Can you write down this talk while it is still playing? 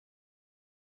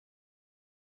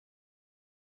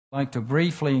I'd like to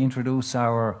briefly introduce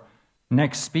our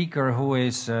next speaker, who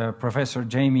is Professor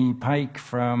Jamie Paik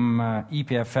from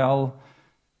EPFL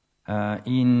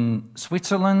in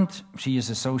Switzerland. She is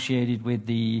associated with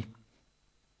the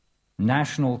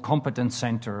National Competence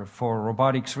Center for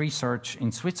Robotics Research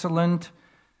in Switzerland.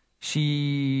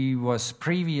 She was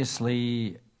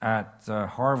previously at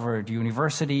Harvard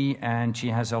University, and she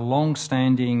has a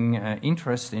long-standing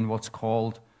interest in what's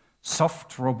called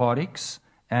soft robotics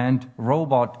and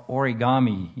robot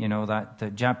origami, you know, that the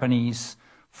Japanese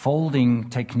folding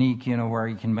technique, you know, where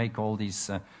you can make all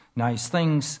these nice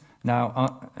things.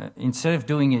 Now, instead of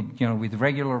doing it, you know, with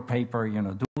regular paper, you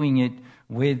know, doing it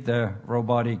with the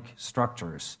robotic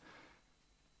structures.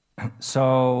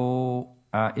 So,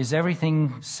 is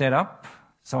everything set up?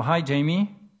 So, hi,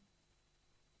 Jamie.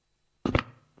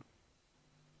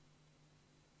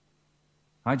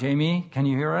 Hi, Jamie. Can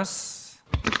you hear us?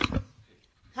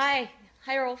 Hi.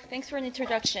 Hi, Rolf. Thanks for an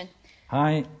introduction.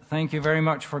 Hi. Thank you very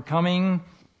much for coming.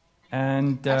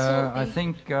 And I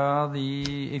think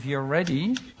if you're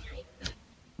ready,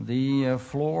 the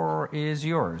floor is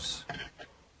yours.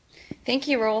 Thank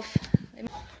you, Rolf.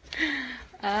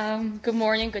 Good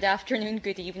morning, good afternoon,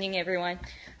 good evening, everyone.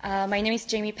 My name is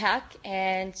Jamie Paik,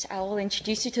 and I will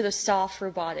introduce you to the soft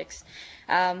robotics.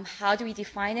 How do we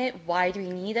define it? Why do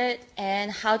we need it?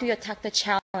 And how do we attack the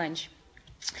challenge?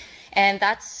 And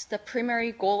that's the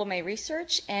primary goal of my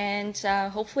research, and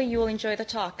hopefully you will enjoy the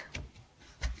talk.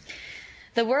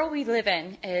 The world we live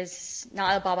in is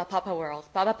not a Baba Papa world.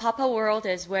 Baba Papa world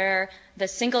is where the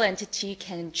single entity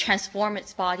can transform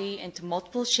its body into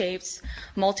multiple shapes,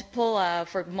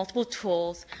 for multiple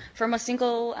tools, from a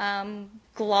single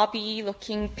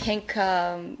globby-looking pink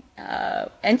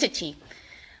entity.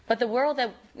 But the world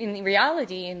that, in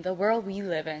reality, in the world we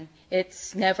live in,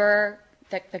 it's never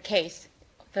the case.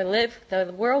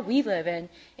 The world we live in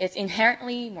is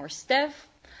inherently more stiff,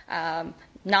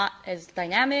 not as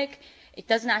dynamic. It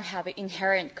does not have an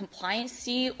inherent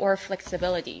compliancy or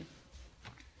flexibility.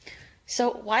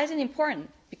 So why is it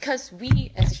important? Because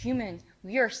we, as humans,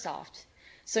 we are soft.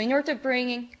 So in order to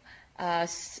bring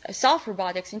soft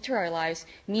robotics into our lives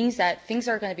means that things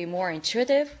are going to be more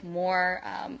intuitive, more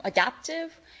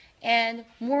adaptive, and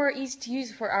more easy to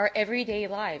use for our everyday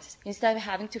lives, instead of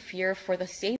having to fear for the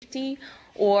safety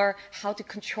or how to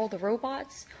control the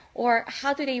robots or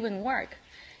how do they even work.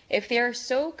 If they are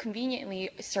so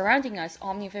conveniently surrounding us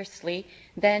omnivously,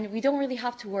 then we don't really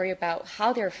have to worry about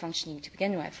how they're functioning to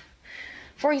begin with.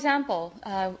 For example,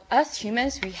 us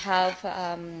humans, we have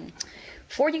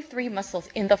 43 muscles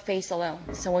in the face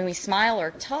alone. So when we smile or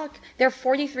talk, there are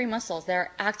 43 muscles that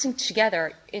are acting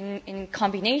together in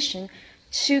combination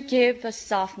to give the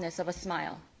softness of a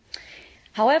smile.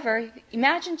 However,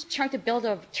 imagine trying to build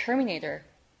a Terminator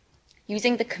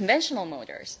using the conventional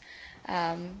motors.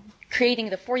 Creating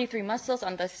the 43 muscles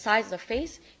on the sides of the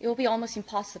face, it will be almost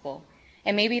impossible.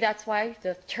 And maybe that's why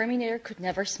the Terminator could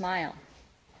never smile.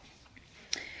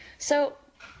 So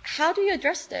how do you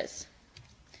address this?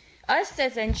 Us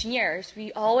as engineers,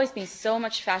 we've always been so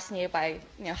much fascinated by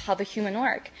how the human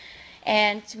work.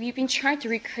 And we've been trying to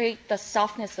recreate the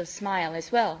softness of smile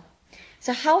as well.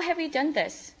 So how have we done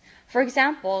this? For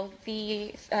example,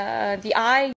 the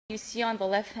eye you see on the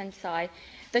left-hand side,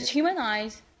 the human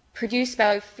eyes produce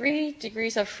about 3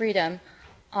 degrees of freedom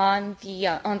on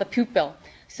the pupil.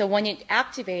 So when it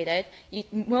activated,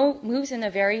 it moves in a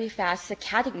very fast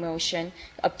saccadic motion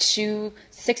up to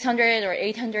 600 or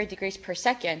 800 degrees per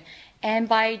second. And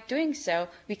by doing so,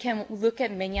 we can look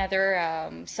at many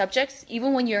other subjects,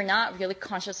 even when you're not really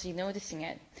consciously noticing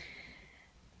it.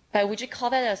 But would you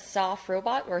call that a soft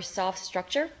robot or a soft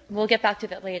structure? We'll get back to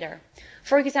that later.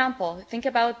 For example, think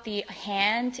about the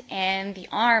hand and the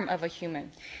arm of a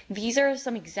human. These are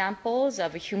some examples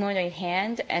of a humanoid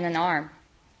hand and an arm.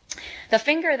 The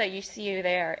finger that you see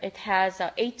there, it has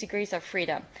 8 degrees of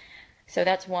freedom. So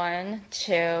that's 1,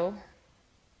 2,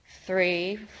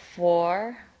 3,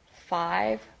 4,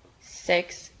 5,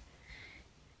 6,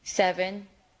 7,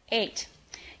 8.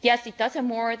 Yes, it does have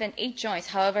more than 8 joints.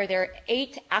 However, there are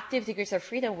 8 active degrees of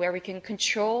freedom where we can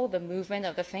control the movement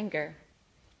of the finger.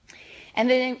 And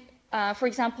then, for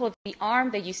example, the arm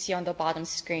that you see on the bottom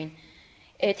screen,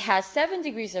 it has 7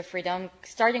 degrees of freedom,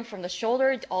 starting from the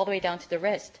shoulder all the way down to the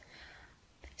wrist.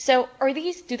 So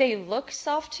do they look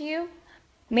soft to you?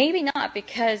 Maybe not,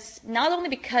 not only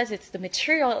because the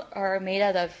material are made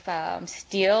out of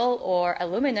steel or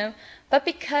aluminum, but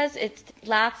because it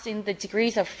lacks in the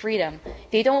degrees of freedom.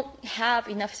 They don't have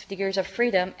enough degrees of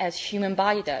freedom as human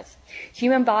body does.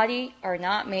 Human body are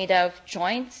not made of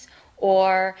joints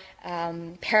or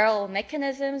parallel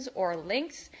mechanisms or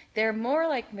links. They're more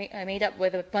like made up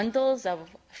with bundles of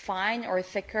fine or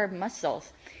thicker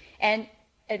muscles. And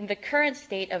in the current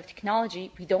state of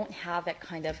technology, we don't have that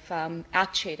kind of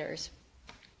actuators.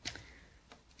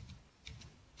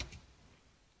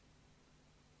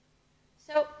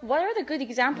 So what are the good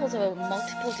examples of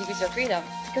multiple degrees of freedom?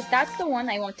 Because that's the one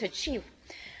I want to achieve.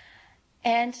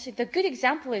 And the good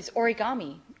example is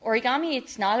origami. Origami,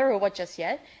 it's not a robot just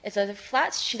yet. It's a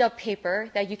flat sheet of paper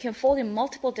that you can fold in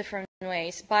multiple different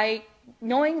ways by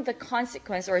knowing the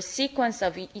consequence or sequence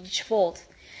of each fold.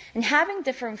 And having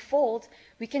different folds,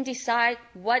 we can decide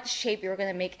what shape you're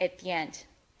going to make at the end.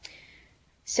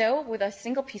 So with a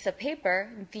single piece of paper,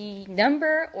 the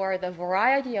number or the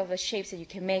variety of the shapes that you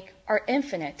can make are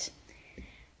infinite.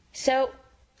 So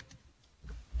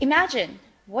imagine,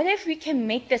 what if we can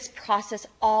make this process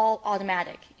all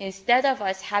automatic? Instead of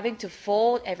us having to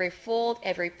fold, every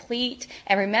pleat,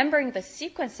 and remembering the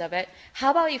sequence of it,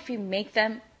 how about if we make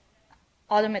them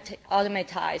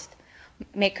automatized,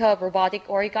 make a robotic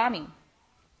origami?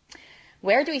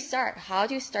 Where do we start? How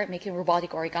do you start making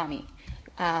robotic origami?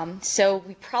 So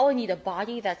we probably need a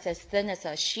body that's as thin as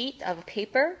a sheet of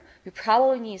paper. We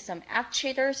probably need some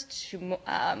actuators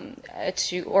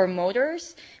or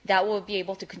motors that will be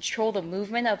able to control the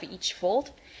movement of each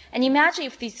fold. And imagine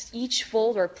if each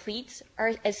fold or pleats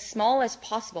are as small as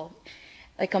possible,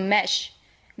 like a mesh.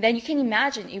 Then you can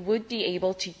imagine it would be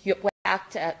able to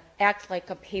act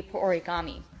like a paper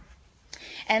origami.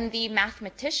 And the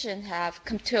mathematicians have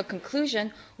come to a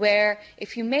conclusion where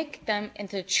if you make them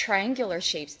into triangular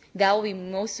shapes, that will be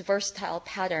most versatile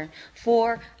pattern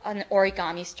for an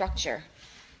origami structure.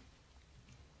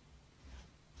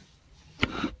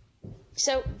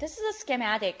 So this is a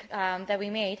schematic that we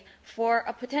made for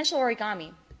a potential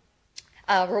origami,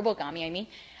 Robogami, I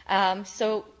mean.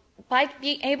 So by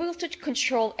being able to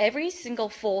control every single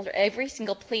fold or every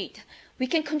single pleat, we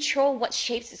can control what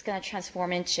shapes it's going to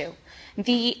transform into.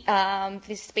 The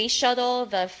space shuttle,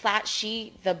 the flat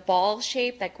sheet, the ball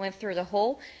shape that went through the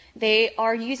hole, they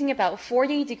are using about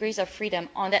 40 degrees of freedom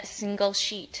on that single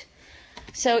sheet.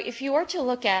 So if you were to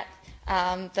look at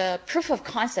the proof of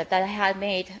concept that I had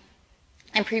made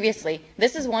and previously,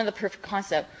 this is one of the proof of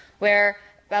concept where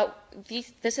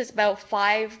this is about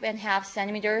 5.5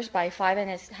 centimeters by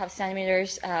 5.5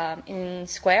 centimeters in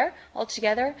square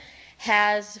altogether,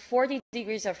 has 40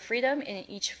 degrees of freedom in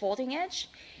each folding edge,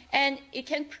 and it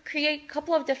can create a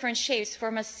couple of different shapes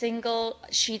from a single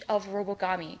sheet of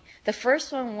Robogami. The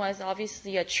first one was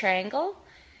obviously a triangle,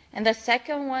 and the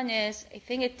second one is, I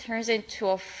think it turns into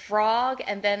a frog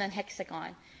and then a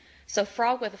hexagon. So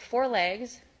frog with 4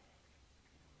 legs,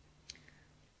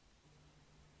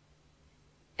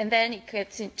 and then it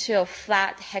gets into a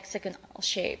flat hexagonal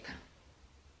shape.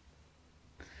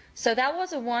 So that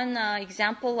was one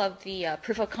example of the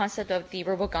proof of concept of the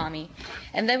Robogami.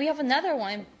 And then we have another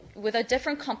one with a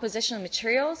different composition of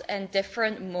materials and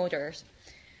different motors.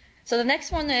 So the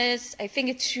next one is, I think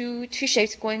it's two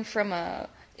shapes going from a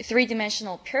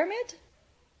 3-dimensional pyramid.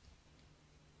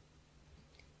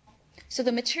 So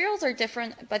the materials are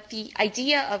different, but the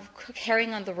idea of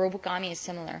carrying on the Robogami is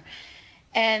similar.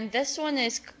 And this one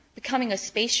is becoming a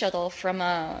space shuttle from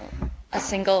a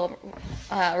single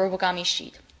Robogami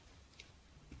sheet.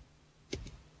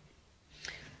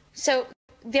 So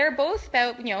they're both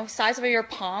about, size of your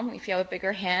palm. If you have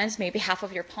bigger hands, maybe half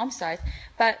of your palm size.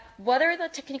 But what are the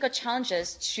technical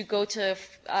challenges to go to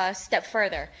a step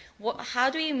further? How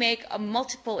do you make a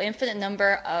multiple, infinite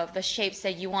number of the shapes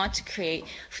that you want to create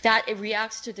that it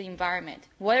reacts to the environment?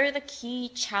 What are the key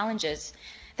challenges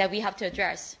that we have to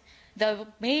address? The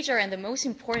major and the most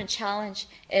important challenge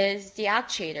is the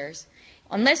actuators.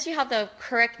 Unless you have the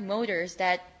correct motors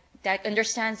that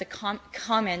understands the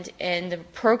command in the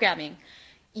programming,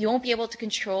 you won't be able to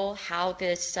control how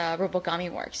this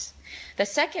Robogami works. The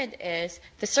second is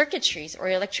the circuitries or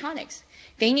electronics.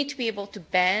 They need to be able to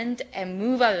bend and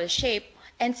move out of the shape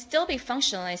and still be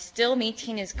functional and still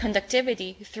maintain its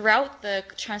conductivity throughout the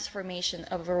transformation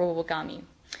of a Robogami.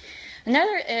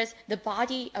 Another is the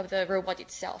body of the robot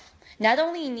itself. Not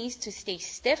only it needs to stay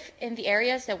stiff in the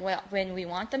areas that when we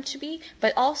want them to be,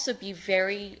 but also be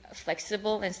very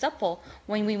flexible and supple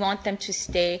when we want them to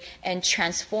stay and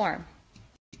transform.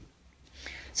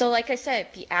 So like I said,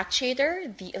 the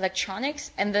actuator, the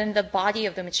electronics, and then the body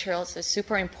of the materials is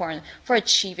super important for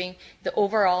achieving the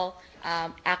overall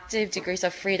active degrees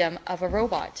of freedom of a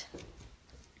robot.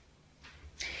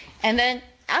 And then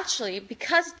actually,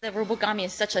 because the Robogami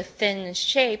is such a thin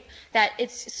shape, that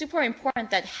it's super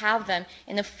important that have them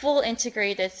in a full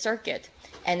integrated circuit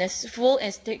and a full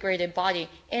integrated body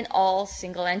in all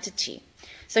single entity.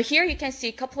 So here you can see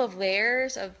a couple of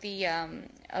layers of the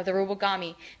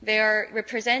Robogami. They are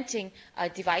representing a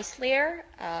device layer,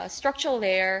 a structural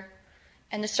layer,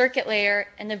 and the circuit layer,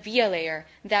 and the via layer.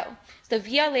 The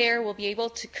via layer will be able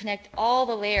to connect all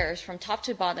the layers from top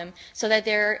to bottom so that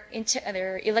their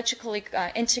electrical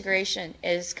integration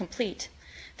is complete.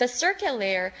 The circuit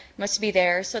layer must be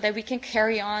there so that we can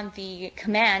carry on the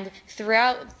command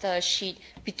throughout the sheet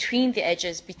between the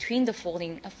edges, between the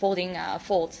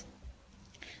folds.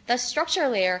 The structure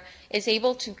layer is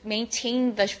able to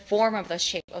maintain the form of the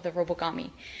shape of the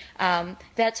Robogami.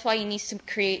 That's why it needs to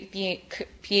be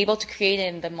able to create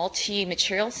in the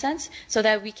multi-material sense so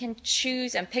that we can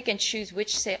choose and pick and choose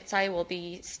which side will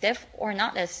be stiff or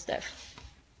not as stiff.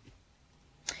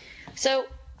 So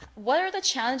what are the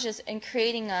challenges in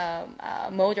creating a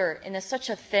motor in such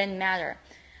a thin matter?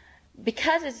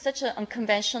 Because it's such an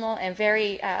unconventional and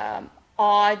very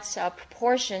odd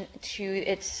proportion to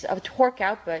its torque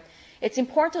output, it's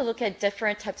important to look at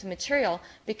different types of material,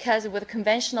 because with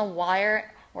conventional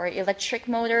wire or electric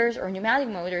motors or pneumatic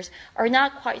motors are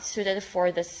not quite suited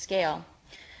for this scale.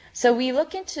 So we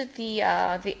look into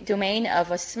the domain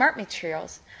of smart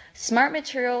materials. Smart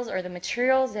materials are the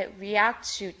materials that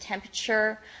react to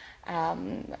temperature,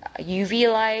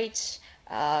 UV light,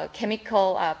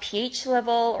 chemical pH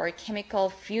level, or chemical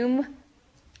fume.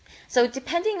 So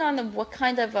depending on what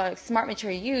kind of smart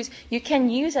material you use, you can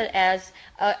use it as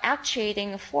an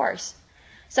actuating force.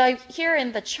 So here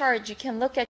in the chart, you can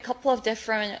look at a couple of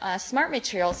different smart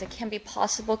materials that can be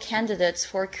possible candidates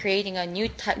for creating a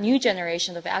new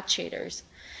generation of actuators.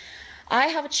 I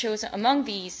have chosen, among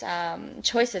these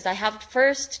choices, I have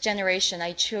first generation,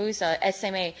 I chose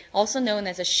SMA, also known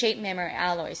as a shape memory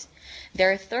alloys.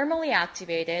 They're thermally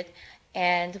activated,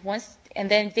 and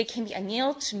then they can be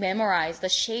annealed to memorize the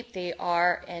shape they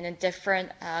are in a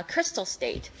different crystal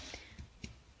state.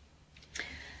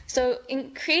 So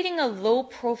in creating a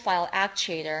low-profile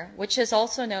actuator, which is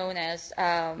also known as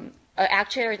an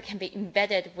actuator that can be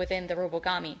embedded within the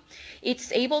Robogami,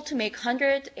 it's able to make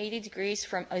 180 degrees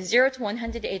from a 0 to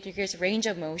 180 degrees range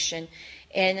of motion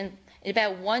in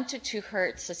about 1 to 2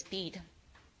 hertz speed.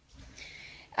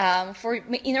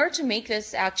 In order to make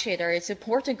this actuator, it's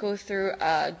important to go through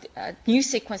a new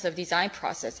sequence of design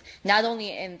process, not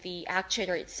only in the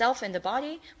actuator itself in the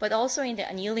body, but also in the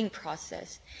annealing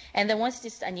process. And then once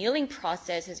this annealing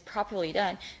process is properly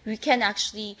done, we can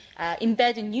actually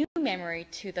embed a new memory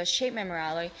to the shape memory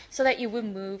alloy so that it would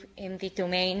move in the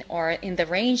domain or in the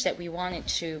range that we want it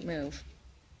to move.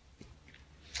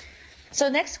 So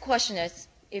next question is,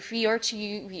 if you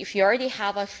already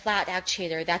have a flat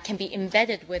actuator that can be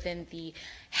embedded within the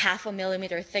 0.5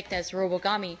 millimeter thickness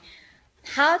Robogami,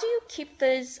 how do you keep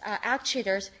these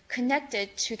actuators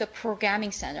connected to the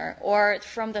programming center or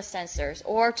from the sensors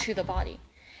or to the body?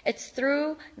 It's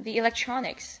through the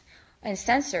electronics and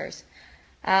sensors.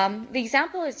 The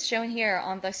example is shown here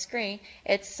on the screen.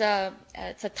 It's a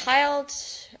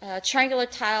triangular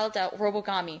tiled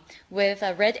Robogami with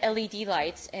red LED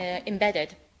lights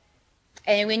embedded.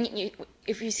 And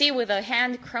if you see with a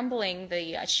hand crumbling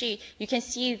the sheet, you can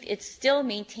see it still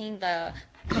maintains the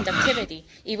conductivity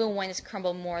even when it's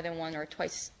crumbled more than once or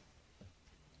twice.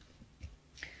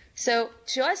 So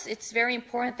to us, it's very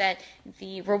important that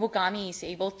the Robogami is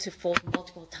able to fold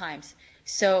multiple times.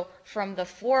 So from the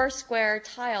 4 square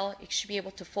tile, it should be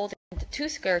able to fold into 2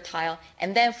 square tile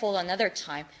and then fold another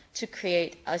time to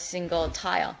create a single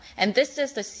tile. And this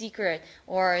is the secret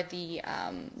or the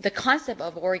concept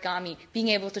of origami, being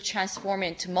able to transform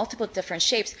into multiple different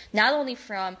shapes, not only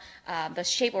from the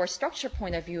shape or structure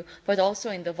point of view, but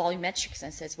also in the volumetric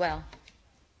sense as well.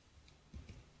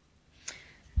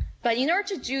 But in order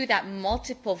to do that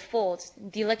multiple folds,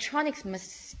 the electronics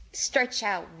must stretch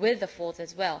out with the folds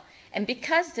as well. And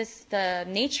because the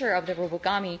nature of the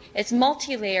Robogami is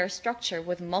multi-layer structure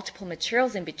with multiple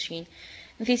materials in between,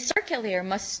 the circuit layer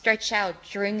must stretch out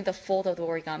during the fold of the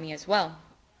origami as well.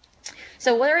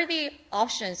 So what are the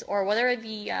options, or what are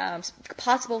the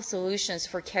possible solutions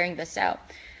for carrying this out?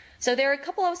 So there are a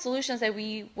couple of solutions that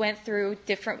we went through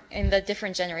in the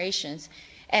different generations.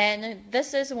 And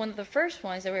this is one of the first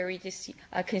ones that we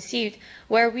conceived,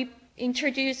 where we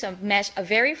introduced a mesh, a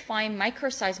very fine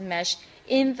micro-sized mesh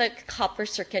in the copper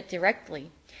circuit directly.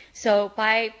 So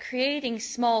by creating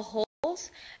small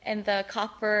holes in the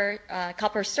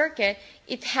copper circuit,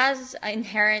 it has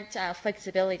inherent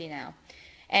flexibility now.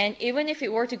 And even if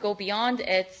it were to go beyond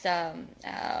its,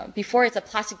 before it's a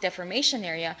plastic deformation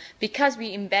area, because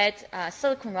we embed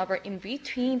silicone rubber in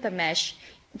between the mesh,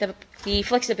 the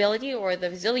flexibility or the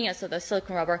resilience of the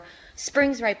silicone rubber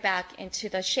springs right back into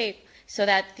the shape, so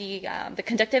that the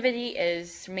conductivity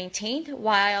is maintained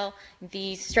while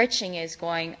the stretching is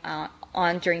going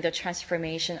on during the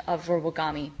transformation of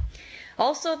Robogami.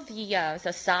 Also,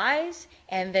 the size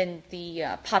and then the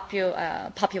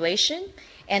population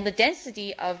and the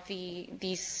density of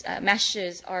these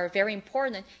meshes are very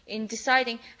important in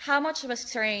deciding how much of a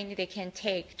strain they can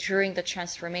take during the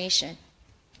transformation.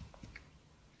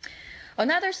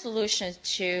 Another solution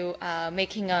to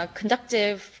making a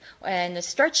conductive and a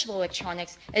stretchable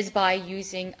electronics is by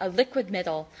using a liquid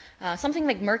metal, something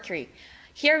like mercury.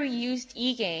 Here we used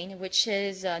E-gain, which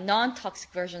is a non-toxic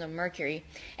version of mercury,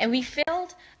 and we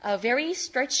filled a very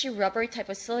stretchy rubber type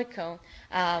of silicone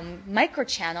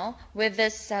microchannel with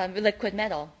this liquid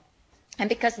metal. And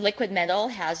because liquid metal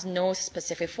has no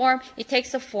specific form, it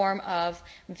takes the form of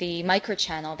the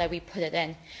microchannel that we put it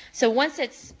in. So once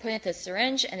it's put into a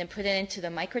syringe and then put it into the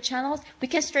microchannels, we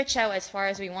can stretch out as far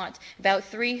as we want. About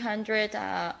 300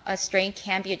 a strain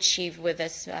can be achieved with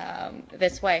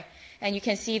this way. And you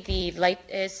can see the light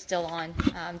is still on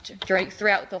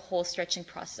throughout the whole stretching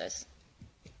process.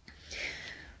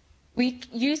 We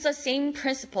use the same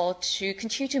principle to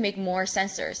continue to make more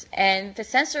sensors. And the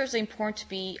sensors are important to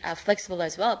be flexible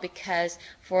as well, because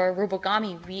for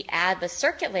Robogami, we add the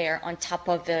circuit layer on top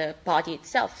of the body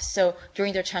itself. So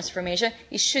during the transformation,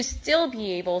 it should still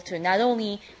be able to not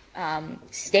only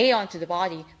stay onto the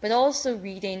body, but also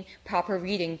proper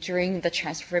reading during the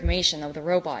transformation of the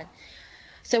robot.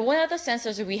 So one of the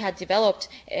sensors that we had developed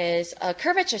is a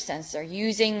curvature sensor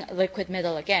using liquid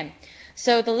metal again.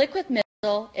 So the liquid metal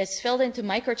is filled into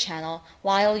microchannel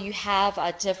while you have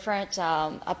a different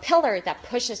a pillar that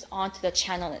pushes onto the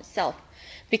channel itself.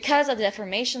 Because of the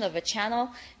deformation of a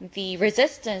channel, the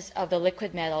resistance of the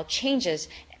liquid metal changes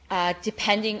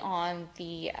depending on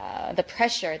the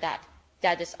pressure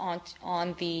that is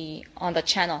on the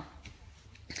channel.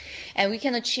 And we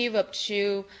can achieve up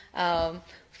to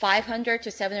 500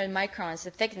 to 700 microns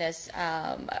of thickness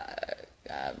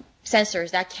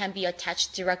sensors that can be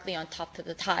attached directly on top of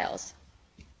the tiles.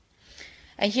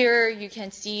 And here you can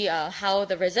see how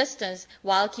the resistance,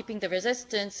 while keeping the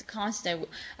resistance constant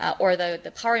or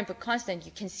the power input constant,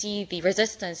 you can see the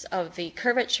resistance of the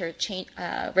curvature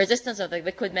resistance of the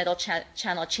liquid metal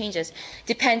channel changes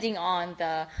depending on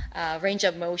the range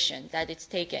of motion that it's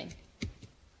taking.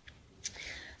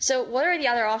 So what are the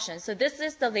other options? So this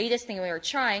is the latest thing we are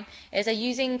trying, is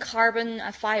using carbon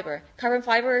fiber. Carbon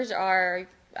fibers are,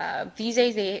 these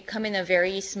days they come in a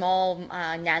very small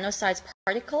nano-sized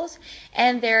particles,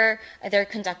 and they're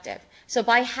conductive. So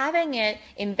by having it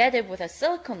embedded with a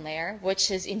silicone layer,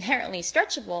 which is inherently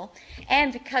stretchable,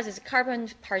 and because its carbon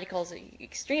particles are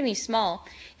extremely small,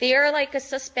 they are like a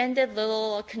suspended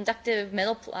little conductive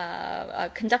metal,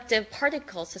 conductive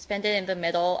particle suspended in the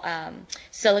metal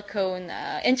silicone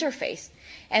interface.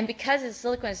 And because the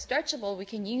silicone is stretchable, we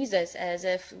can use this as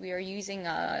if we are using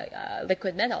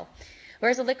liquid metal.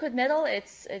 Whereas a liquid metal,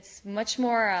 it's much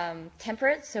more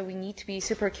temperate, so we need to be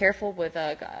super careful with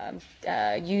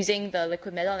using the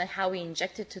liquid metal and how we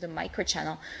inject it to the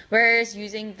microchannel. Whereas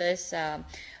using this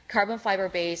carbon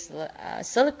fiber-based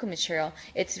silicone material,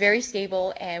 it's very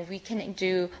stable, and we can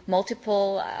do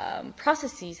multiple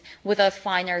processes with a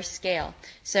finer scale.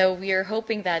 So we are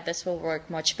hoping that this will work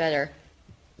much better.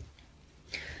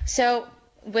 So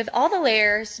with all the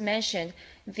layers mentioned,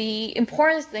 the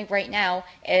important thing right now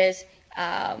is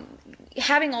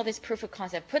having all this proof of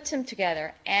concept, put them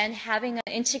together, and having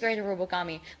an integrated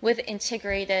Robogami with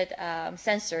integrated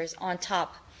sensors on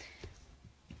top.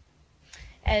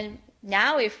 And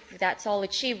now, if that's all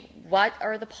achieved, what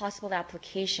are the possible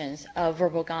applications of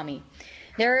Robogami?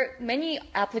 There are many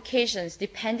applications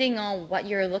depending on what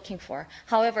you're looking for.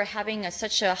 However, having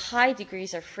such a high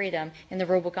degrees of freedom in the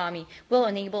Robogami will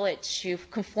enable it to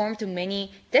conform to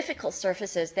many difficult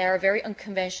surfaces that are very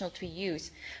unconventional to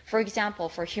use. For example,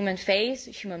 for human face,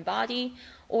 human body,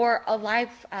 or a live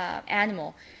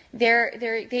animal.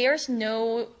 There's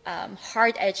no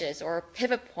hard edges or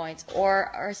pivot points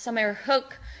or some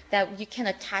hook that you can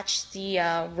attach the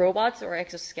robots or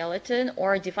exoskeleton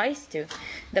or device to.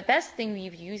 The best thing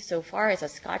we've used so far is a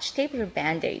scotch tape or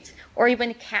band-aids or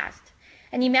even a cast.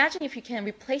 And imagine if you can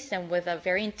replace them with a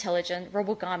very intelligent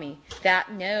Robogami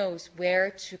that knows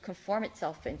where to conform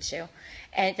itself into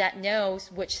and that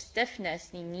knows which stiffness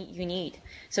you need.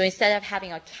 So instead of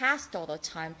having a cast all the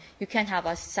time, you can have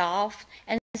a soft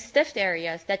and stiff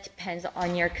areas that depends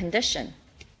on your condition.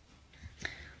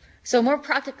 So more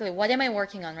practically, what am I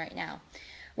working on right now?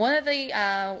 One of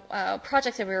the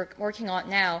projects that we're working on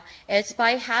now is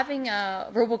by having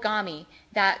a Robogami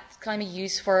that's going to be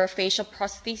used for facial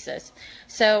prosthesis.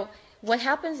 So what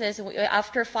happens is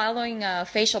after following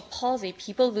facial palsy,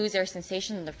 people lose their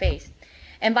sensation in the face.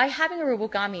 And by having a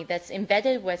robogami that's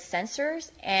embedded with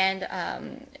sensors and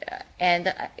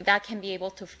that can be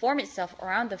able to form itself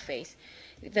around the face,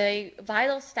 the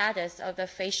vital status of the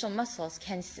facial muscles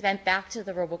can send back to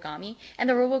the robogami, and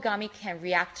the robogami can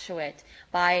react to it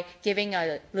by giving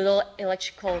a little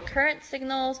electrical current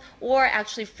signals or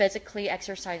actually physically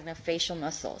exercising the facial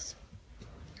muscles.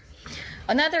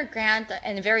 Another grand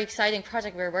and very exciting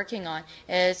project we're working on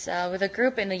is with a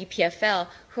group in the EPFL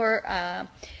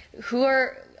who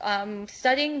are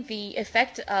studying the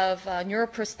effect of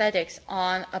neuroprosthetics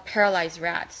on paralyzed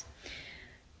rats.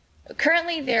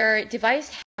 Currently, their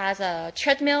device has a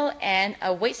treadmill and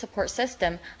a weight support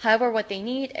system. However, what they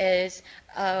need is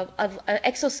an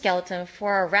exoskeleton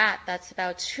for a rat that's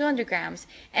about 200 grams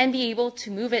and be able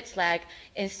to move its leg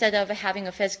instead of having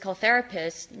a physical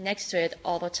therapist next to it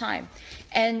all the time.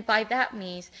 And by that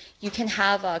means, you can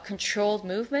have controlled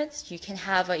movements. You can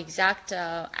have exact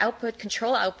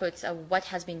control outputs of what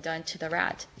has been done to the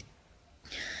rat.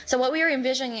 So what we are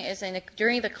envisioning is,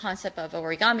 during the concept of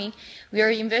origami, we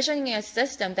are envisioning a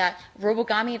system that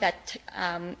robogami that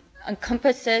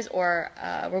encompasses, or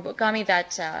robogami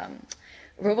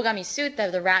suit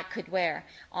that the rat could wear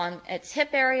on its hip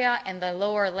area and the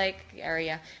lower leg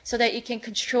area, so that it can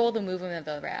control the movement of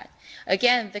the rat.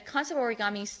 Again, the concept of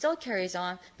origami still carries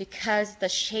on because the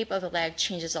shape of the leg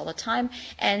changes all the time,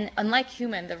 and unlike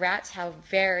human, the rats have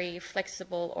very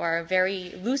flexible or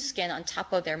very loose skin on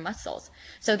top of their muscles.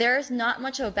 So there is not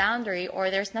much of a boundary, or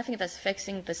there's nothing that's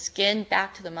fixing the skin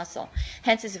back to the muscle.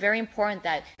 Hence, it's very important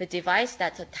that the device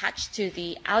that's attached to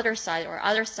the outer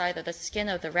side of the skin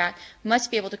of the rat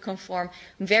must be able to conform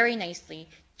very nicely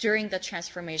during the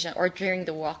transformation or during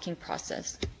the walking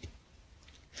process.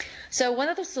 So one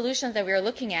of the solutions that we are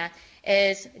looking at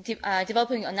is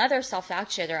developing another soft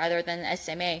actuator other than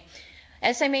SMA.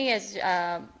 SMA is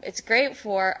it's great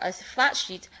for a flat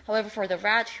sheet. However, for the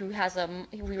rat who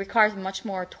requires much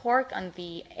more torque on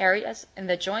the areas in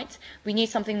the joints, we need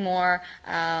something more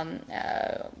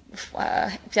that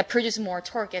produces more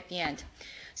torque at the end.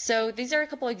 So these are a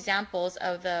couple examples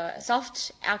of the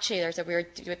soft actuators that we're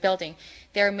building.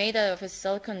 They're made out of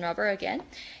silicone rubber again,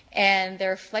 and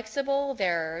they're flexible,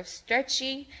 they're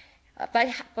stretchy,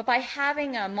 but by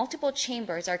having multiple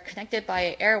chambers are connected by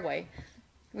an airway,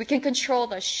 we can control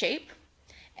the shape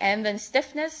and then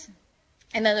stiffness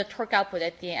and then the torque output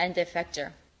at the end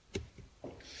effector.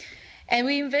 And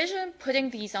we envision putting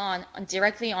these on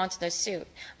directly onto the suit.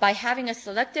 By having a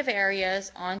selective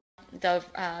areas on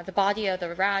the body of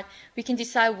the rat, we can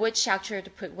decide which actuator to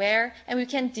put where, and we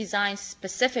can design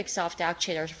specific soft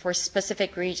actuators for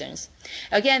specific regions.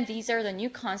 Again, these are the new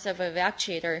concept of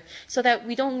actuator, so that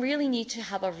we don't really need to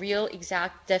have a real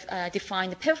exact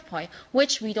defined pivot point,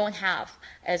 which we don't have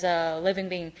as a living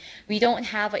being. We don't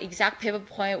have an exact pivot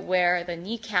point where the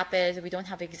kneecap is, we don't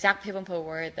have an exact pivot point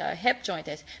where the hip joint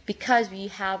is, because we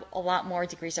have a lot more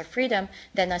degrees of freedom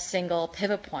than a single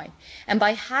pivot point. And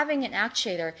by having an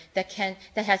actuator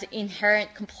that has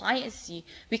inherent compliancy,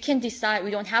 we can decide,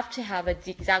 we don't have to have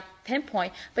the exact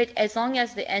pinpoint, but as long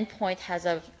as the endpoint has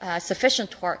a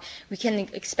sufficient torque, we can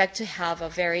expect to have a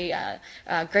very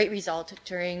great result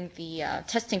during the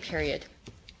testing period.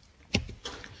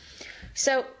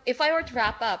 So if I were to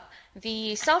wrap up,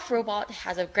 the soft robot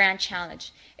has a grand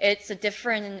challenge. It's a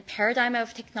different paradigm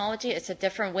of technology. It's a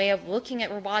different way of looking at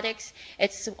robotics.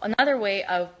 It's another way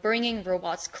of bringing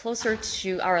robots closer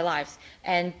to our lives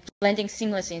and blending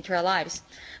seamlessly into our lives.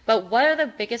 But one of the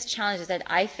biggest challenges that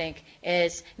I think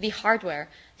is the hardware.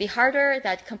 The hardware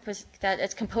that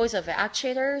is composed of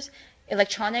actuators,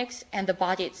 electronics, and the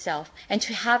body itself, and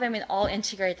to have them all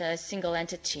integrated as a single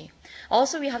entity.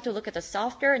 Also, we have to look at the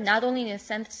software, not only in the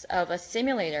sense of a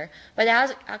simulator, but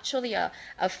as actually a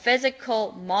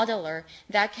physical modeler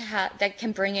that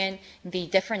can bring in the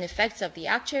different effects of the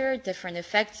actuator, different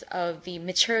effects of the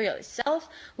material itself,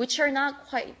 which are not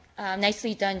quite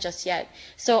nicely done just yet.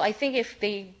 So I think if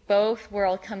both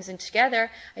world comes in together,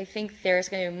 I think there's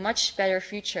going to be a much better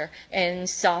future in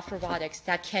soft robotics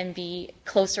that can be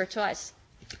closer to us.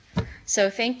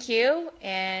 So thank you,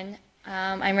 and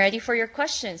I'm ready for your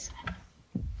questions.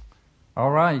 All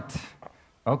right.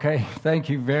 Okay. Thank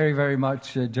you very, very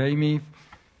much, Jamie.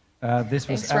 This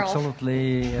was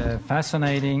absolutely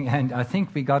fascinating, and I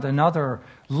think we got another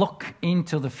look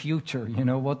into the future, you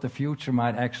know, what the future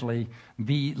might actually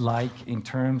be like in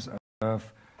terms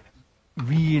of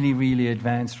really, really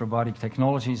advanced robotic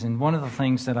technologies. And one of the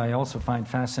things that I also find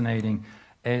fascinating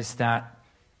is that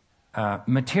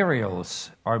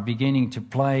materials are beginning to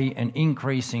play an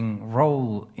increasing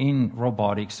role in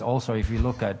robotics. Also, if you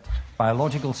look at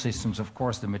biological systems, of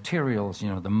course, the materials, you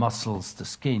know, the muscles, the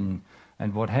skin,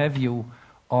 and what have you,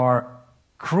 are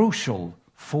crucial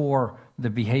for the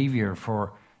behavior,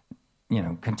 for, you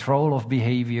know, control of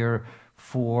behavior,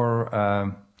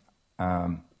 for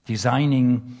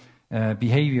designing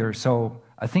behavior. So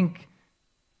I think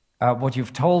what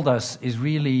you've told us is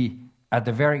really at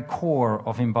the very core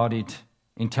of embodied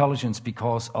intelligence,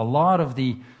 because a lot of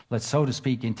the, let's so to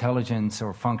speak, intelligence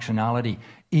or functionality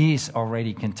is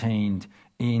already contained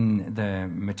in the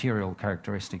material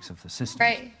characteristics of the system.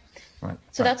 Right. Right.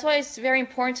 So that's why it's very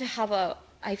important to have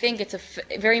I think it's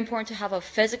very important to have a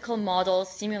physical model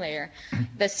simulator.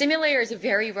 The simulator is a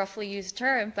very roughly used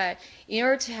term, but in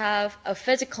order to have a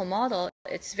physical model,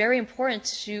 it's very important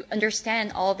to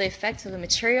understand all the effects of the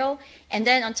material. And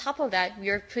then on top of that, we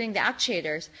are putting the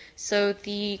actuators. So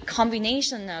the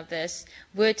combination of this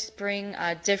would bring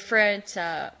a different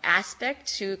aspect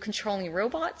to controlling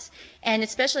robots. And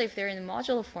especially if they're in a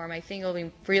modular form, I think it'll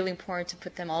be really important to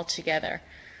put them all together.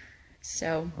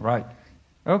 So. Right.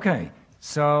 Okay.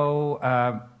 So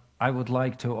I would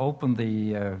like to open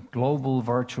the global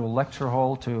virtual lecture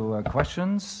hall to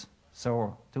questions.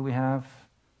 So do we have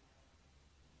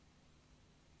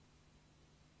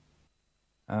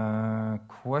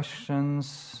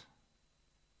questions?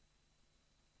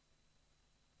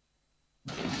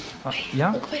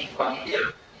 Yeah?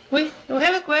 We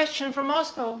have a question from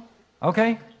Moscow.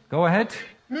 Okay, go ahead.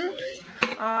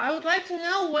 I would like to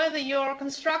know whether your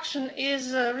construction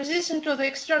is resistant to the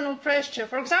external pressure.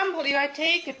 For example, if I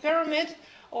take a pyramid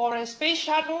or a space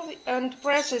shuttle and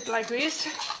press it like this,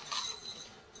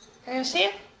 can you see?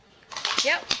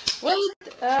 Yep. Will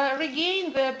it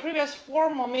regain the previous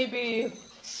form, or maybe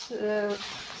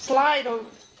slide, or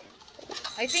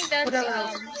I think that's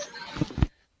whatever?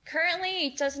 currently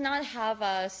it does not have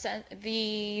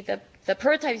the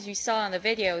prototypes you saw on the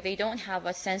video. They don't have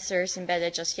sensors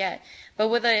embedded just yet. But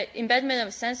with the embedment of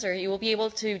a sensor, you will be able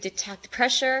to detect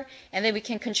pressure, and then we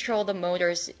can control the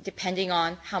motors depending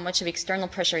on how much of external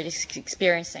pressure it is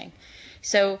experiencing.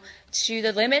 So to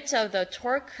the limit of the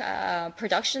torque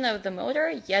production of the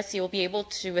motor, yes, you will be able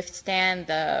to withstand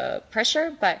the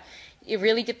pressure, but it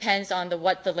really depends on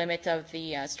what the limit of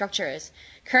the structure is.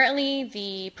 Currently,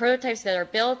 the prototypes that are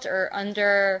built are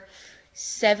under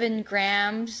 7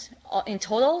 grams in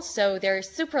total, so they're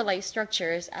super light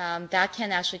structures that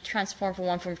can actually transform from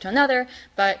one form to another,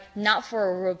 but not for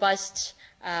a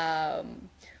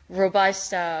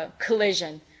robust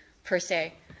collision per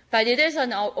se. But it is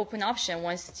an open option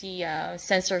once the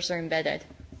sensors are embedded.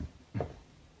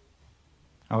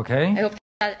 Okay. I hope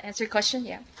that answered your question.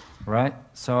 Yeah. Right.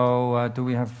 So do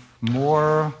we have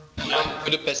more?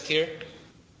 Budapest here.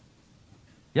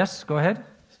 Yes, go ahead.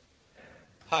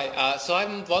 Hi. So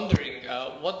I'm wondering,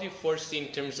 what do you foresee in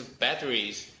terms of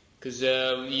batteries? Because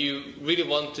you really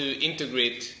want to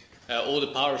integrate all the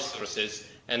power sources,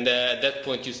 and at that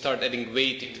point you start adding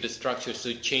weight into the structure, so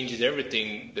it changes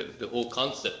everything, the whole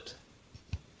concept.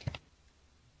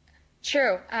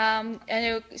 True.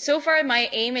 And so far, my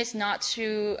aim is not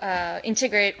to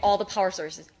integrate all the power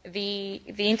sources. The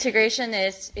integration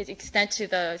is extend to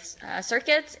the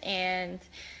circuits and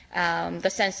the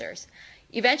sensors.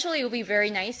 Eventually, it will be very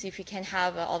nice if you can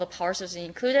have all the power sources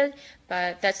included,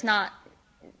 but that's not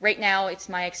right now. It's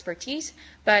my expertise,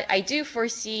 but I do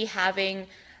foresee having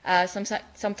some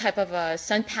type of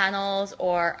sun panels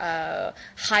or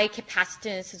high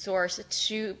capacitance source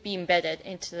to be embedded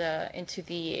into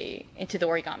the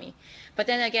origami. But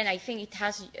then again, I think it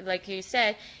has, like you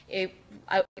said,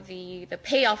 the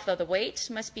payoff of the weight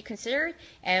must be considered,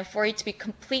 and for it to be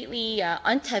completely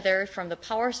untethered from the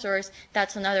power source,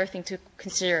 that's another thing to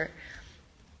consider.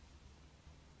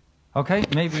 Okay,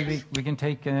 maybe we can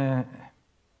take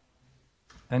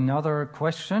another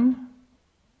question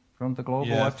from the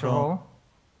global lecture hall.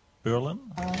 Berlin.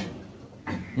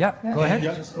 Yeah, go ahead.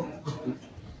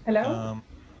 Hello.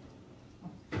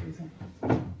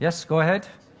 Yes, go ahead.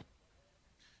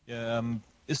 Yeah,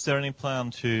 is there any plan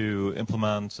to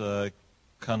implement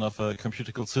kind of a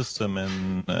computational system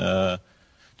in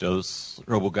those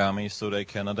Robogamis so they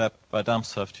can adapt by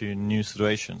themselves to new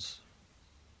situations?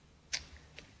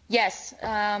 Yes,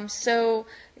 so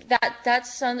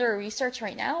that's under research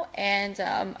right now, and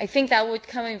I think that would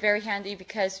come in very handy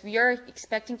because we are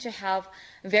expecting to have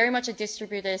very much a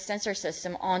distributed sensor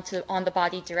system on the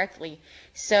body directly.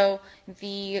 So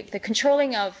the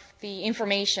controlling of the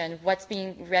information, what's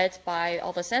being read by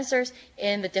all the sensors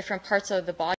in the different parts of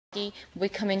the body,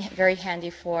 would come in very handy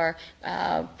for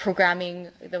programming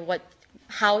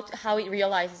how it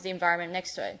realizes the environment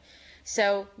next to it.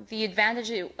 So the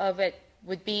advantage of it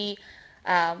would be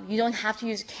you don't have to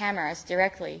use cameras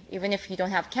directly. Even if you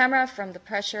don't have camera, from the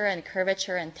pressure and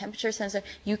curvature and temperature sensor,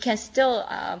 you can still,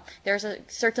 there's a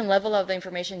certain level of the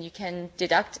information you can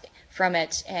deduct from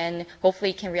it, and hopefully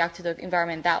it can react to the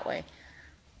environment that way.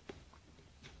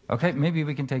 Okay, maybe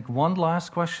we can take one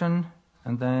last question,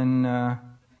 and then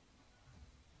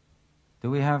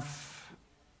do we have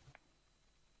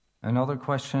another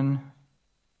question?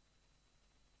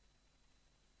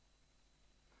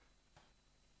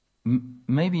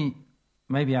 Maybe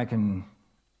I can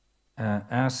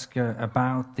ask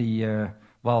about the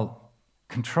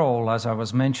control. As I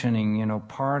was mentioning, you know,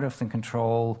 part of the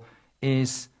control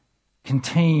is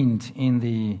contained in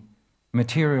the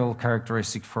material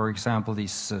characteristics. For example,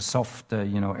 these soft,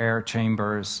 air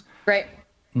chambers. Right.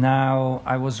 Now,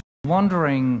 I was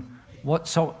wondering what.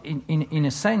 So, in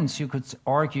a sense, you could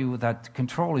argue that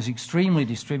control is extremely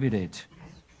distributed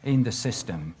in the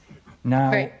system.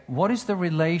 Now, right. What is the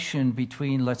relation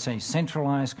between, let's say,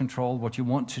 centralized control, what you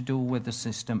want to do with the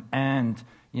system, and,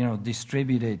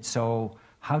 distributed? So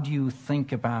how do you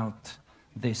think about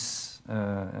this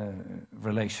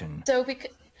relation? So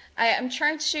I'm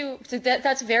trying to,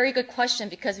 that's a very good question,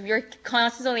 because we're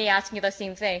constantly asking the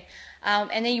same thing.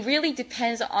 And it really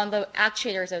depends on the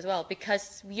actuators as well,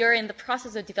 because we are in the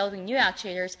process of developing new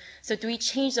actuators. So do we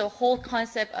change the whole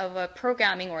concept of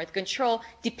programming or the control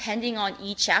depending on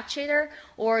each actuator?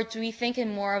 Or do we think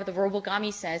in more of the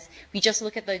Robogami sense? We just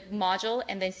look at the module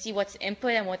and then see what's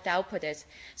input and what the output is.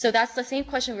 So that's the same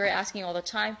question we're asking all the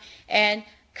time. And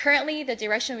currently, the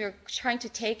direction we're trying to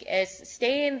take is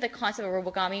stay in the concept of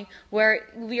Robogami, where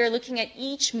we are looking at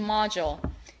each module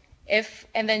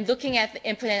and then looking at the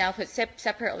input and output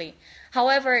separately.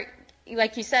 However,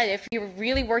 like you said, if you're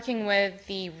really working with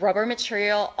the rubber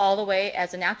material all the way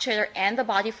as an actuator and the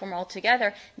body form all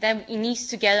together, then it needs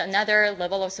to get another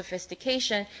level of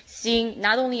sophistication, seeing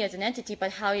not only as an entity, but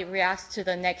how it reacts to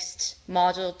the next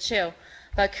module too.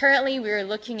 But currently, we're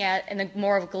looking at in a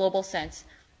more of a global sense.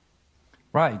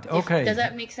 Right, okay. Does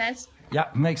that make sense? Yeah,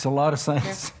 makes a lot of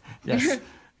sense. Yeah. Yes.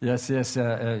 Yes,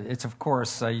 it's of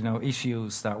course,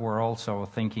 issues that we're also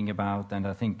thinking about, and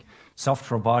I think soft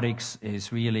robotics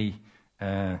is really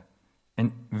a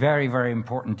very, very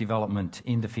important development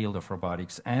in the field of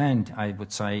robotics, and I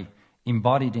would say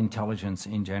embodied intelligence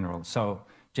in general. So,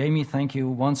 Jamie, thank you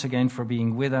once again for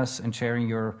being with us and sharing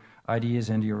your ideas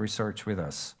and your research with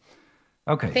us.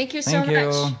 Okay. Thank you so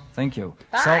much. Thank you.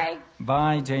 Bye.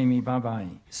 Bye, Jamie. Bye-bye.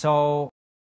 So